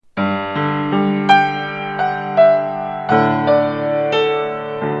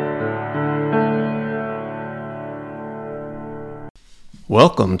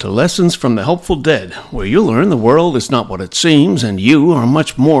Welcome to Lessons from the Helpful Dead, where you'll learn the world is not what it seems and you are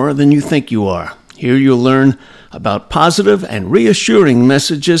much more than you think you are. Here you'll learn about positive and reassuring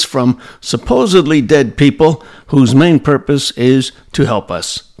messages from supposedly dead people whose main purpose is to help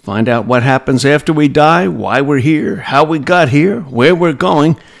us. Find out what happens after we die, why we're here, how we got here, where we're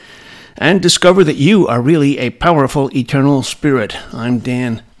going, and discover that you are really a powerful eternal spirit. I'm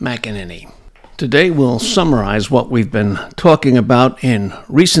Dan McEnany. Today we'll summarize what we've been talking about in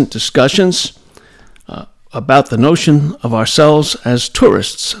recent discussions about the notion of ourselves as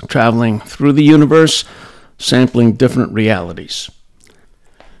tourists traveling through the universe, sampling different realities.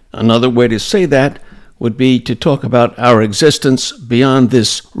 Another way to say that would be to talk about our existence beyond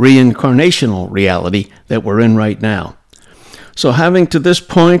this reincarnational reality that we're in right now. So having to this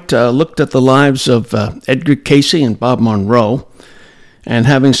point looked at the lives of Edgar Cayce and Bob Monroe, and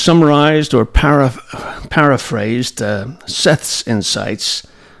having summarized or paraphrased Seth's insights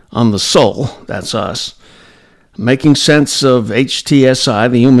on the soul, that's us, making sense of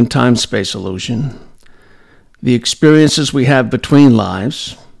HTSI, the human time-space illusion, the experiences we have between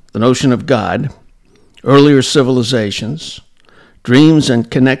lives, the notion of God, earlier civilizations, dreams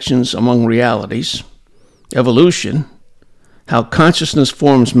and connections among realities, evolution, how consciousness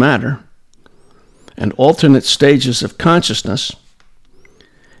forms matter, and alternate stages of consciousness.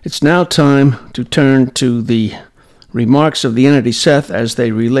 It's now time to turn to the remarks of the entity Seth as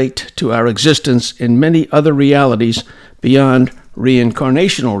they relate to our existence in many other realities beyond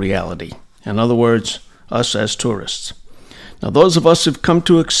reincarnational reality. In other words, us as tourists. Now, those of us who've come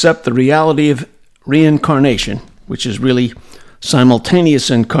to accept the reality of reincarnation, which is really simultaneous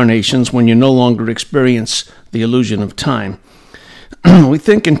incarnations when you no longer experience the illusion of time, we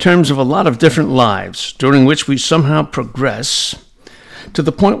think in terms of a lot of different lives during which we somehow progress to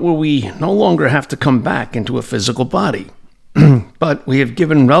the point where we no longer have to come back into a physical body. But we have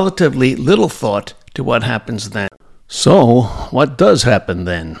given relatively little thought to what happens then. So, what does happen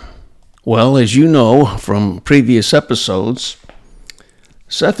then? Well, as you know from previous episodes,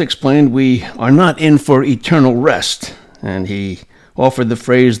 Seth explained we are not in for eternal rest, and he offered the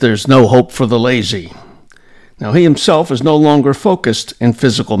phrase, "there's no hope for the lazy." Now, he himself is no longer focused in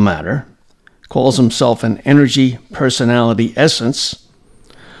physical matter, calls himself an energy personality essence,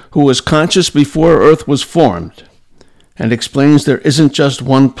 who was conscious before Earth was formed, and explains there isn't just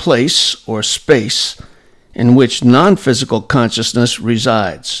one place or space in which non-physical consciousness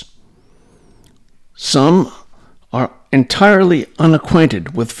resides. Some are entirely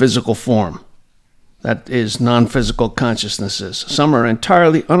unacquainted with physical form. That is, non-physical consciousnesses. Some are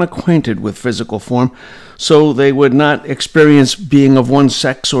entirely unacquainted with physical form, so they would not experience being of one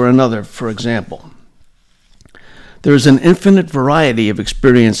sex or another, for example. There is an infinite variety of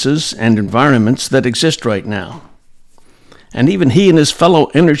experiences and environments that exist right now. And even he and his fellow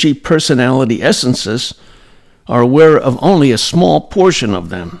energy personality essences are aware of only a small portion of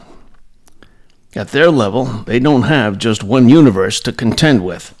them. At their level, they don't have just one universe to contend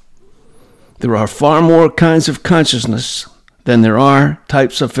with. There are far more kinds of consciousness than there are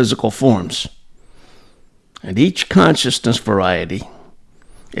types of physical forms. And each consciousness variety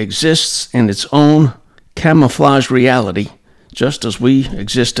exists in its own camouflage reality, just as we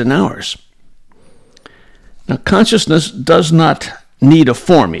exist in ours. Now, consciousness does not need a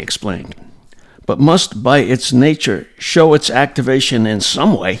form, he explained, but must by its nature show its activation in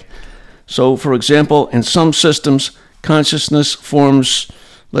some way. So, for example, in some systems, consciousness forms,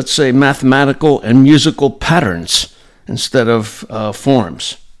 let's say, mathematical and musical patterns instead of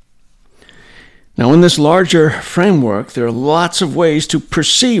forms. Now, in this larger framework, there are lots of ways to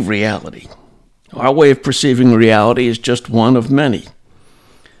perceive reality. Our way of perceiving reality is just one of many.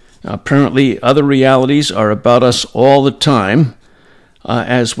 Now, apparently, other realities are about us all the time,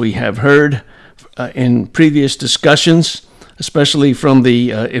 as we have heard in previous discussions, especially from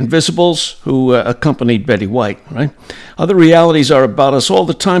the Invisibles who accompanied Betty White, right? Other realities are about us all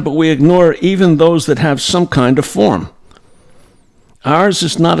the time, but we ignore even those that have some kind of form. Ours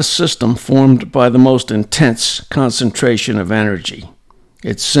is not a system formed by the most intense concentration of energy.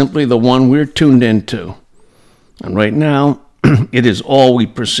 It's simply the one we're tuned into. And right now, it is all we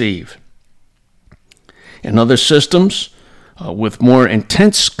perceive. In other systems, with more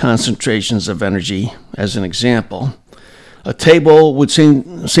intense concentrations of energy, as an example, a table would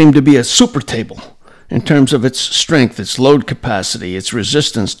seem to be a super table in terms of its strength, its load capacity, its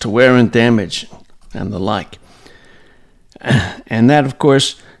resistance to wear and damage, and the like. And that, of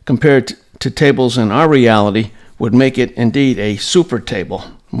course, compared to tables in our reality, would make it indeed a super table,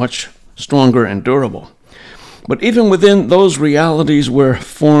 much stronger and durable. But even within those realities where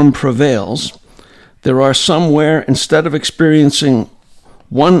form prevails, there are some where, instead of experiencing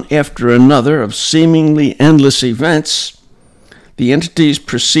one after another of seemingly endless events, the entities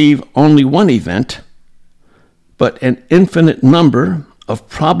perceive only one event, but an infinite number of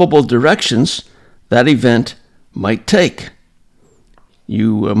probable directions that event might take.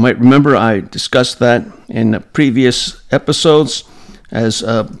 You might remember I discussed that in previous episodes as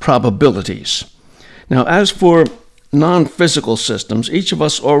probabilities. Now, as for non-physical systems, each of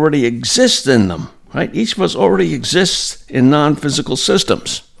us already exists in them, right? Each of us already exists in non-physical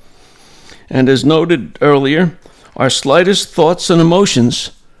systems. And as noted earlier, our slightest thoughts and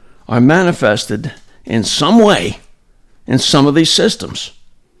emotions are manifested in some way in some of these systems,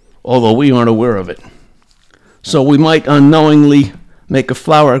 although we aren't aware of it. So we might unknowingly make a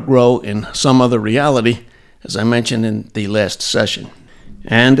flower grow in some other reality, as I mentioned in the last session.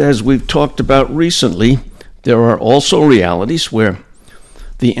 And as we've talked about recently, there are also realities where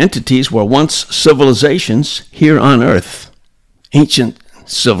the entities were once civilizations here on Earth, ancient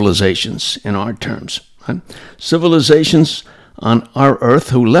civilizations in our terms, right? Civilizations on our Earth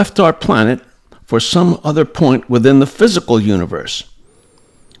who left our planet for some other point within the physical universe.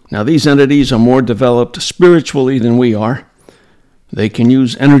 Now, these entities are more developed spiritually than we are. They can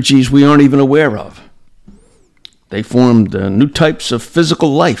use energies we aren't even aware of. They formed new types of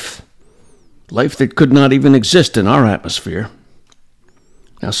physical life that could not even exist in our atmosphere.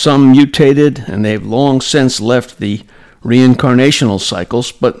 Now, some mutated, and they've long since left the reincarnational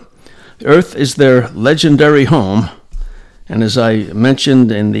cycles, but Earth is their legendary home. And as I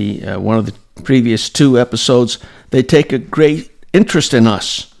mentioned in the one of the previous 2 episodes, they take a great interest in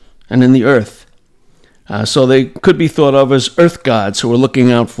us and in the Earth. So they could be thought of as Earth gods who are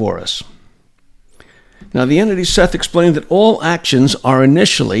looking out for us. Now, the entity Seth explained that all actions are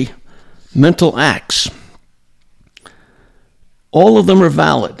initially mental acts. All of them are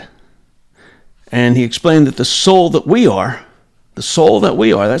valid. And he explained that the soul that we are,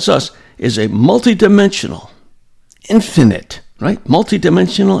 that's us, is a multidimensional, infinite, right?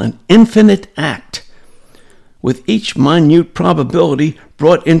 Multidimensional and infinite act, with each minute probability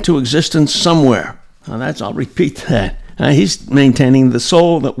brought into existence somewhere. Now I'll repeat that. He's maintaining the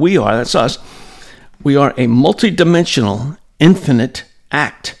soul that we are, that's us. We are a multidimensional, infinite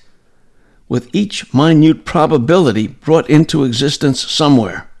act, with each minute probability brought into existence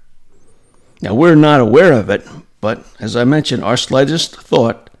somewhere. Now, we're not aware of it, but as I mentioned, our slightest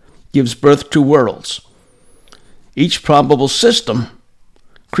thought gives birth to worlds. Each probable system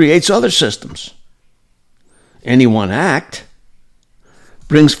creates other systems. Any one act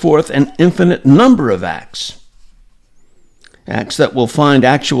brings forth an infinite number of acts that will find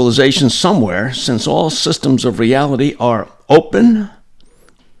actualization somewhere, since all systems of reality are open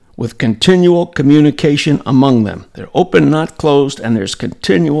with continual communication among them. They're open, not closed, and there's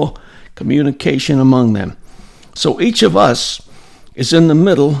continual communication among them. So each of us is in the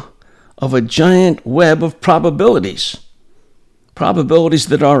middle of a giant web of probabilities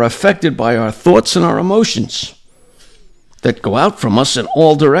that are affected by our thoughts and our emotions that go out from us in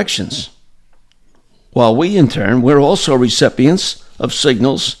all directions. While we, in turn, we're also recipients of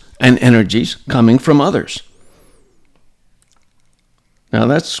signals and energies coming from others. Now,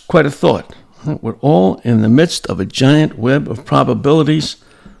 that's quite a thought. We're all in the midst of a giant web of probabilities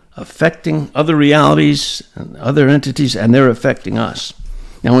affecting other realities and other entities, and they're affecting us.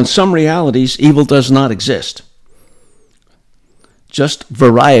 Now, in some realities, evil does not exist. Just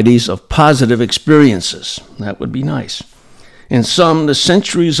varieties of positive experiences. That would be nice. In some, the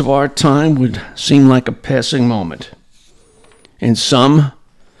centuries of our time would seem like a passing moment. In some,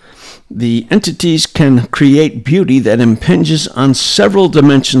 the entities can create beauty that impinges on several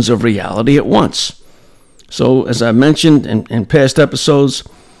dimensions of reality at once. So, as I mentioned in past episodes,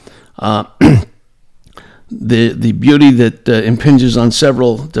 the beauty that impinges on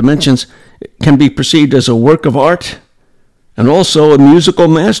several dimensions can be perceived as a work of art, and also a musical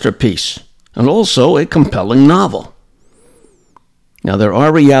masterpiece, and also a compelling novel. Now, there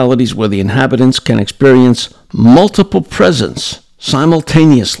are realities where the inhabitants can experience multiple presents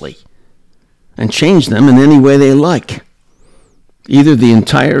simultaneously and change them in any way they like, either the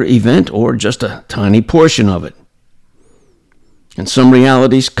entire event or just a tiny portion of it. In some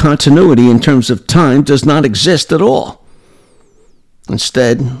realities, continuity in terms of time does not exist at all.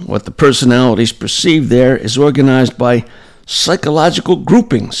 Instead, what the personalities perceive there is organized by psychological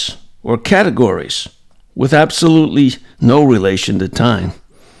groupings or categories with absolutely no relation to time.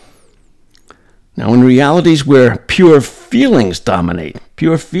 Now, in realities where pure feelings dominate,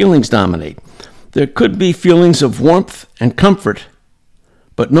 there could be feelings of warmth and comfort,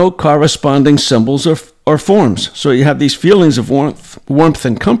 but no corresponding symbols or forms. So you have these feelings of warmth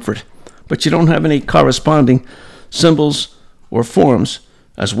and comfort, but you don't have any corresponding symbols or forms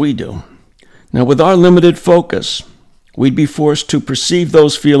as we do. Now, with our limited focus, we'd be forced to perceive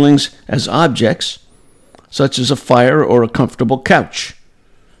those feelings as objects, such as a fire or a comfortable couch.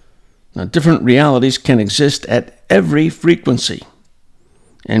 Now, different realities can exist at every frequency.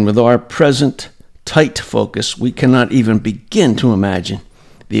 And with our present tight focus, we cannot even begin to imagine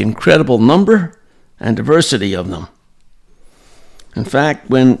the incredible number and diversity of them. In fact,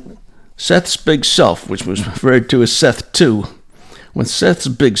 when Seth's big self, which was referred to as Seth 2, when Seth's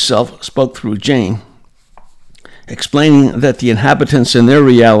big self spoke through Jane, explaining that the inhabitants in their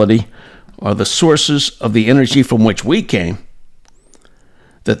reality are the sources of the energy from which we came,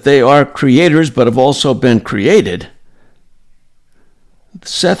 that they are creators but have also been created,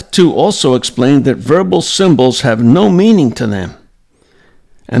 Seth 2 also explained that verbal symbols have no meaning to them,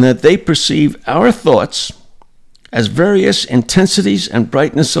 and that they perceive our thoughts as various intensities and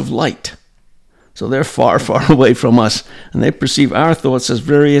brightness of light. So they're far, far away from us, and they perceive our thoughts as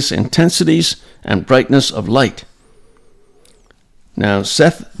various intensities and brightness of light. Now,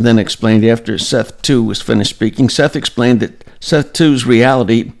 Seth then explained, after Seth 2 was finished speaking, Seth explained that Seth 2's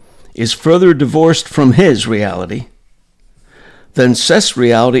reality is further divorced from his reality than Seth's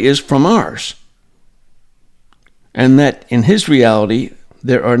reality is from ours. And that in his reality,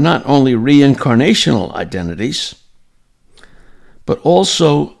 there are not only reincarnational identities, but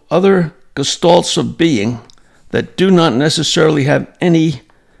also other gestalts of being that do not necessarily have any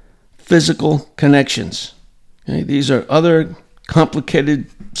physical connections. Okay? These are other complicated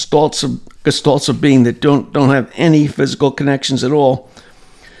gestalts of being that don't have any physical connections at all.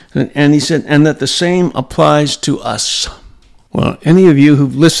 And he said, and that the same applies to us. Well, any of you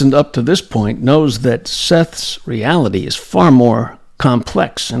who've listened up to this point knows that Seth's reality is far more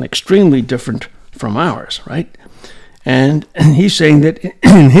complex and extremely different from ours, right? And he's saying that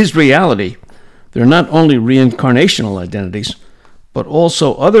in his reality, there are not only reincarnational identities, but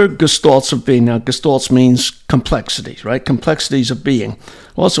also other gestalts of being. Now, gestalts means complexities, right? Complexities of being.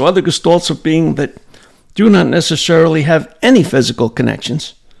 Also, other gestalts of being that do not necessarily have any physical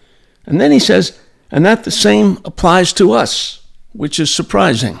connections. And then he says, and that the same applies to us, which is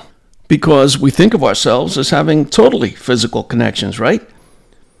surprising, because we think of ourselves as having totally physical connections, right?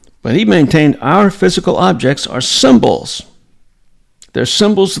 But he maintained our physical objects are symbols. They're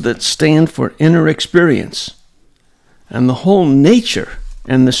symbols that stand for inner experience. And the whole nature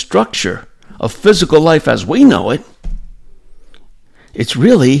and the structure of physical life as we know it, it's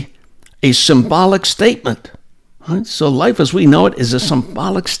really a symbolic statement. Right? So life as we know it is a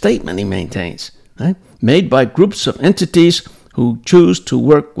symbolic statement, he maintains, right? Made by groups of entities who choose to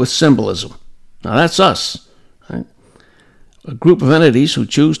work with symbolism. Now that's us, right? A group of entities who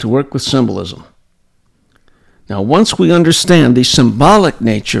choose to work with symbolism. Now once we understand the symbolic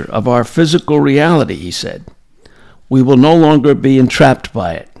nature of our physical reality, he said, we will no longer be entrapped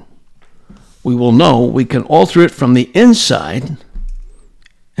by it. We will know we can alter it from the inside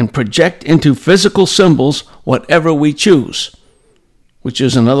and project into physical symbols whatever we choose, which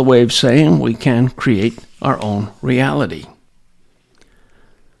is another way of saying we can create our own reality.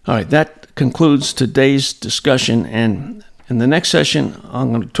 All right, that concludes today's discussion, and in the next session,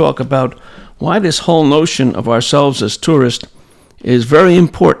 I'm going to talk about why this whole notion of ourselves as tourists is very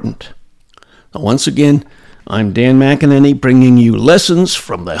important. Now, once again, I'm Dan McEnany, bringing you Lessons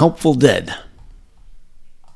from the Helpful Dead.